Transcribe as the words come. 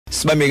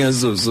Sibambe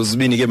ngazo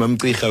zozibini ke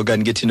mamcirha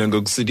okanye ke thina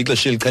ngokusithi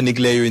ixesha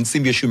elichanekileyo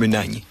insimbi yeshumi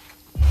nanye.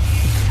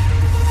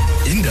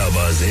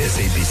 Indaba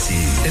ze-SABC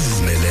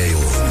ezizimeleyo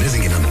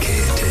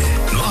nezingenamkhethe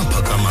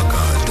noapha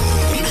kamakato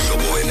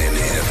umhlobo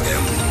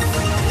wenene-FM.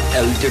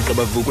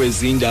 Eliteqaba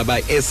kwezi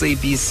indaba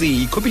SABC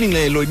ikhuphile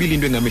ingxelo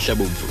ebelindwe ngamehlo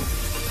abomvu.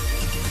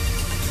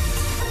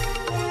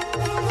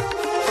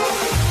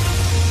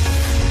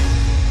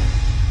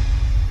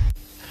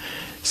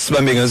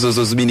 Sibambe ngazo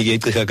zozibini ke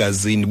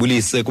icirhakazini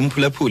bulise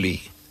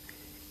kumphulaphuli.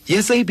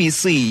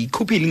 yeSABC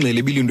ikhuphile ingxelo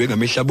ebelindwe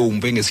ngamehlo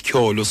abomvu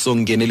engesityholo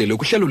songenelelelo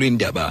kuhlelo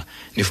lweendaba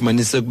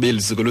nefumanise ukuba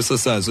eliziko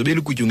losasazo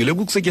beligutyungelwe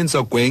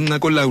kukusetyenziswa gwenxa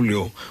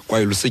kolawulo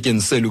kwaye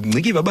lusetyenziselwa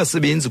ukungcikiva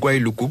abasebenzi kwaye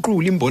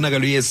luguqula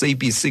imbonako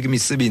yeSABC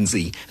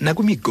kwimisebenzi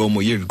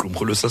nakwimigobo yeli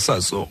qumrhu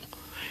losasazo.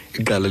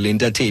 Iqala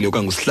lentatheli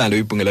okwangusihlalo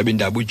ibhunga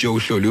labendaba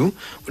uJoe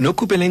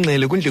unokhuphela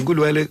ingxelo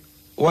kundlenkulu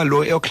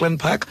walo eAuckland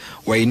Park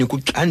wayinika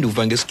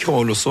uxanduva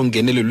ngesityholo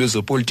songenelelo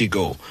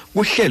lwezopolitiko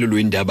kuhlelo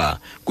lweendaba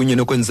kunye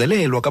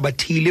nokwenzelelwa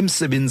kwabathile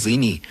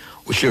emsebenzini.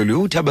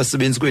 Uhlelo uthi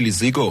abasebenzi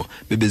kweliziko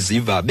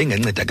bebeziva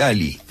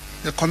bengancedakali.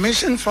 The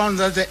commission found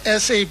that the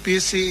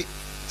SABC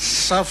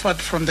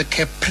suffered from the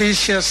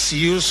capricious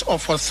use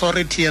of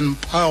authority and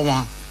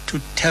power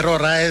to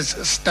terrorize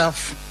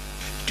staff,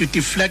 to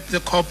deflect the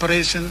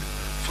corporation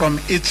from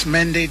its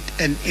mandate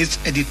and its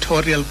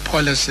editorial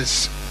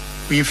policies.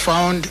 We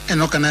found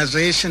an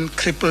organization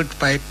crippled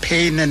by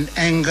pain and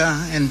anger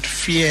and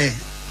fear,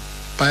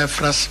 by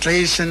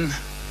frustration,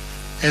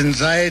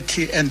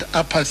 anxiety and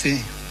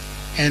apathy,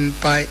 and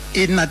by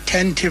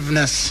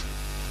inattentiveness,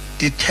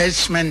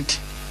 detachment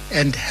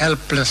and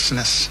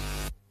helplessness.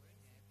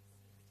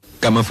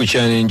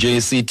 Kamafutshane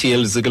nje sithi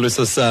eliziko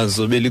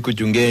losasazo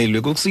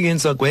beligutyungelwe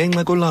kukusetyenziswa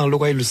gwenxa kolawulo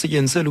kwaye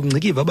lusetyenziselwa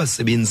ukungcikiva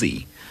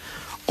abasebenzi.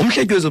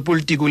 Umhleki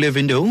wezopolitiko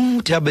uLevendo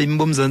uthi abemi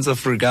boMzantsi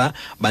Afrika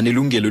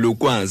banelungelo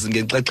lokwazi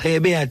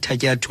ngenxaxheba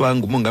eyathatyathwa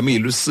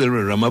ngumongameli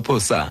uCyril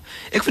Ramaphosa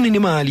ekufuneni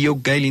imali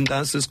yokugayela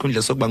inkxaso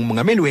esikhundla sokuba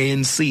ngumongameli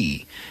we-ANC.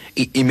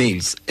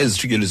 Ii-emails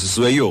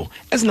ezithutyelezisiweyo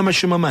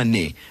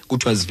ezingama-40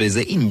 kuthiwa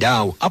ziveze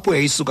indawo apho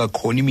yayisuka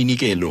khona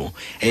iminikelo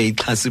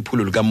eyayixhasa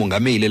iphulo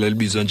likamongameli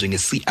elalibizwa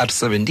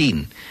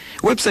njenge-CR17.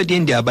 Website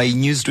yendaba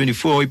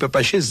iNews24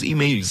 ipapashe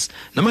ezi-emails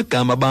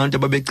namagama abantu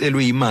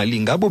ababecelwe imali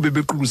ngabo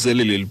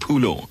bebeququzelele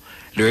liphulo.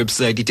 Le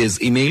website ithi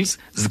ezi-emails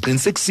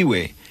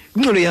ziqinisekisiwe.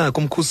 Ingxelo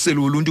yakho umkhuseli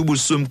woluntu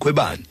uBusiswe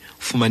Mkhwebane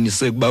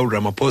ufumanise ukuba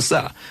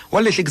uRamaphosa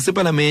walehlekisa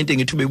ipalamente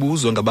ngethuba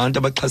ebuzwa ngabantu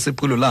abaxhasa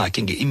iphulo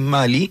lakhe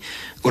ngeimali.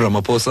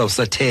 uRamaphosa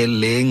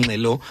usathele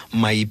ingxelo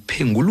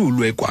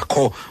mayiphengululwe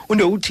kwakho.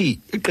 Unto uthi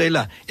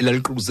iqela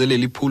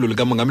elaliququzelela iphulo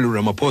likamongameli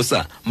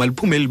uRamaphosa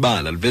maliphume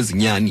elibala liveza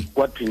inyani.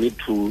 What we need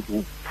to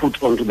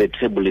put onto the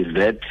table is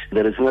that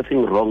there is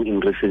nothing wrong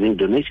in receiving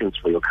donations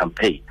for your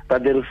campaign,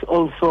 but there is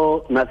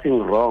also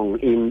nothing wrong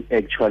in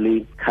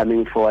actually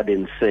coming forward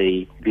and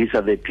say these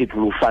are the people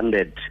who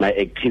funded my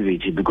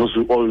activity, because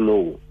we all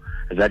know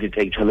that it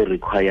actually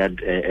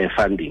required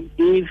funding.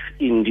 If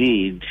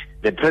indeed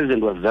the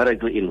president was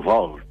directly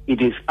involved,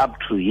 it is up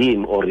to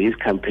him or his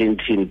campaign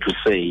team to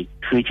say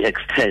to which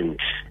extent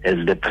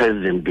has the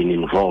president been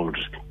involved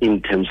in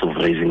terms of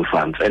raising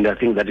funds. And I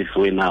think that is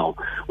where now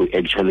we're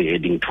actually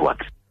heading towards.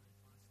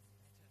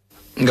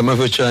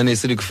 Ngamafutshane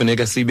sithi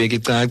kufuneka sibeke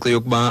icace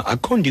yokuba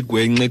akho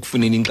ndigwenxa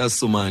ekufuneni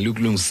inkxasomali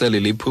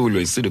ukulungiselela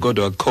iphulo isithi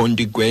kodwa akho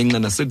ndigwenxa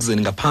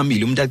nasekuzeni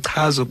ngaphambili umuntu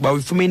achaze ukuba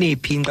uyifumene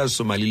iphi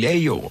inkxasomali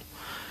leyo.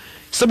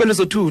 Isabelo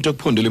sothutho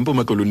kuphondela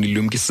eMpuma Koloni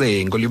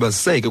lumkise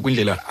ngolibaseke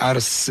kwindlela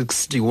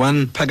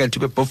R61 phakathi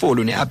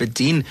kweBuffalo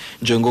neAberdeen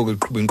njengoko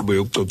iqhuba inkqubo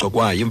yokucocwa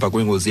kwayo emva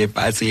kwengozi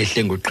yebhasi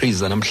yehle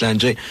ngoqhiza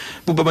namhlanje.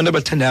 Buba abantu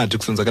abathandathu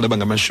kusonzakala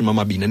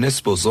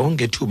bangama-28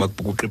 ngethuba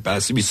kubhukuqa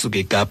ibhasi bisuka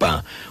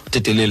eKapa.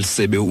 Uteteleli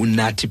sebe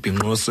uNathi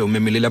Bhinqose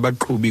umemelela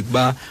abaqhubi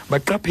ukuba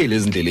baqaphele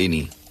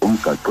ezindleleni.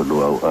 Umgaqo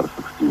lo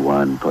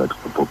R61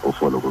 phakathi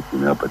kweBuffalo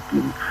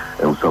neAberdeen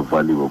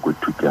usavaliwe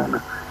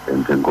kwethutyana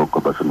njengoko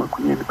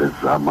abasemagunyeni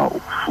bezama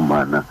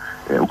ukufumana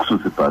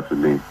ukususa ibhasi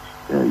le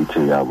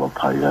ithe yawa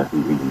phaya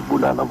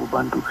ibulala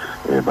abantu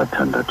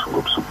bathandathu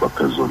ngobusuku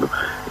baphezulu.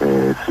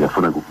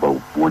 Siyafuna ukuba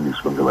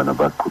uboniswe ngebana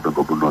baqhube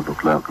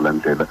ngobunono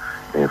kulandela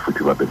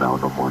futhi babe nawo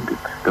nomonde.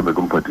 Kambe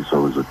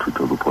kumphathiswa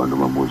wezothutho luphando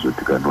mamuzi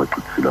othikana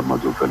waxutsila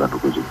amazovela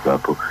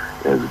nokwezokuzapho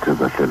zithe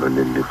zahlelwa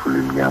lelifu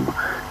limnyama.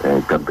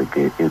 Kambe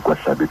ke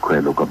kwahlaba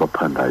ikhwelo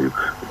kwabaphandayo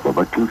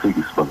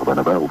babaqinisekisa uba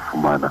ngabana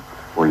bayawufumana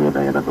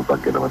oyena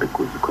nobangela wale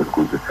ngozi khona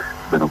ukuze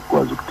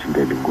benokwazi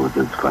ukuthintela ingozi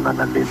ezifana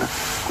nalena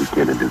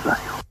kwityele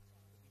lezayo.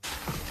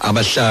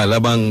 Abahlala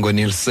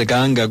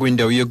abangonelisekanga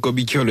kwindawo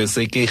yekobityholo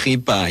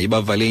eseKerhipa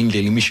bavale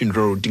indlela iMission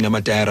Road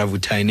ngamatayara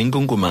avuthayo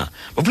nenkunkuma.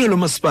 Bavulelwa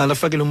umasipala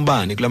afakele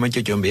umbane kula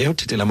matyotyombe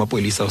uthethela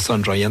amapolisa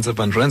uSandra Jansen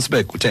van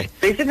Rensburg uthe.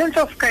 Residents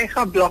of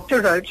Kaiga blocked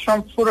the roads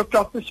from 4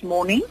 o'clock this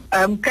morning.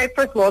 Cape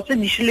Road was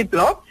initially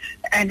blocked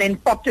and then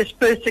POP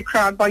dispersed the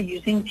crowd by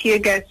using tear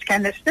gas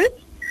canisters.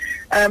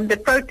 The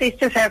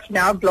protesters have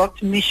now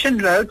blocked Mission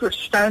Road with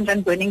stones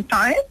and burning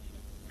tires.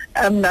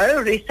 No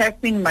arrests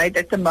have been made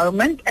at the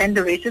moment, and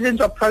the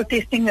residents are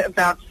protesting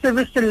about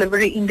service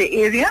delivery in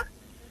the area.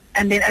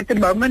 And then at the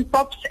moment,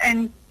 POPs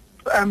and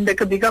the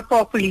Kabiga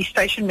Park police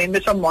station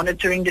members are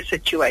monitoring the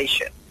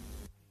situation.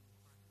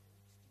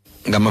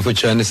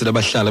 Ngamafutshane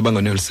silabahlala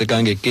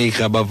abangonelisekanga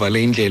eKeika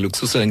bavale indlela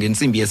ukususela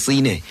ngentsimbi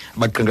yesine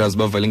abaqhankqalazi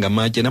bavale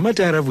ngamatye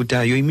namatayara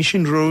avuthayo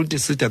iMission Road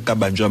sithi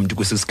akabanjwa mntu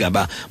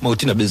kwisisigaba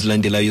mawuthina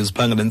bezilandelayo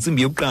ziphangela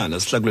ntsimbi yokuqala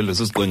sihlakulelo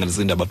sesiqwenga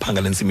lezindaba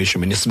phangela ntsimbi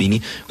yeshumi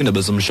nesibini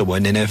kwiindaba zomhlobo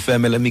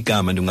wa-NFM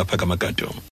elamigama ndingaphaka makato.